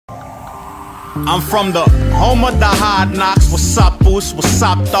I'm from the home of the hard knocks. What's up, Boos? What's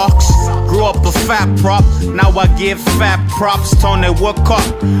up, docs? Grew up a fat prop, now I give fat props. Tony Woodcock,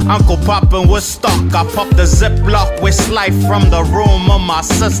 Uncle Poppin' Woodstock. I popped the ziplock with life from the room of my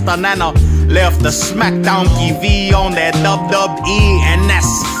sister Nana. Left the smackdown TV on that WWE, and that's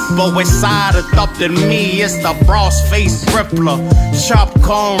but which side of up than me? It's the bros face rippler, chop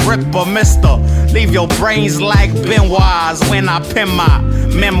cone ripper, mister. Leave your brains like Benoit's when I pen my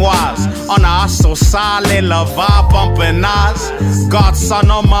memoirs on a so solid lava bumping eyes. Godson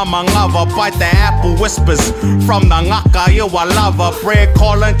on mama lover, bite the apple whispers from the ngaka, you a lover. Bread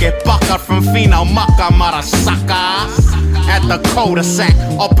calling, get baka from Fino Maka Marasaka. At the cul-de-sac,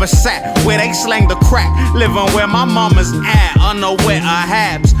 upper sack, where they slang the crack. Living where my mama's at, unaware of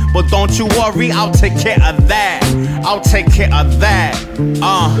habs. But don't you worry, I'll take care of that. I'll take care of that.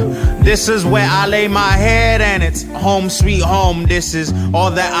 This is where I lay my head, and it's home sweet home. This is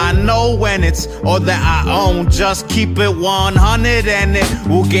all that I know, when it's all that I own. Just keep it 100 and it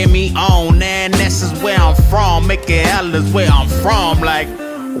will get me on. And this is where I'm from, make it hell is where I'm from. Like,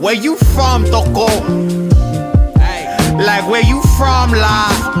 where you from, Toko? Like, where you from, La?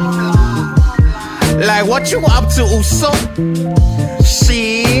 Like, what you up to, Uso?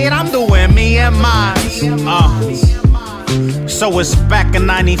 Shit, I'm doing me and mine. So it's back in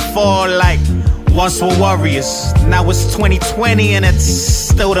 94, like, once were warriors. Now it's 2020 and it's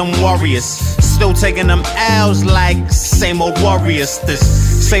still them warriors. Still taking them L's like same old warriors. This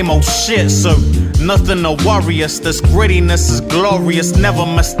same old shit, so nothing to worry us. This grittiness is glorious. Never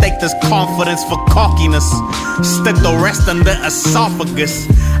mistake this confidence for cockiness. Stick the rest in the esophagus.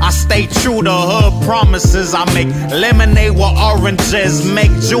 I stay true to hood promises. I make lemonade with oranges.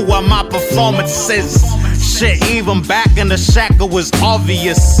 Make jewel my performances. Shit, even back in the shack it was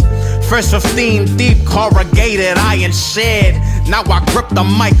obvious. First 15 deep, corrugated iron shed. Now I grip the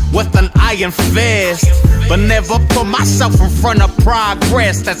mic with an iron fist. But never put myself in front of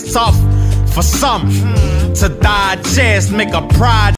progress. That's tough for some to digest. Make a pride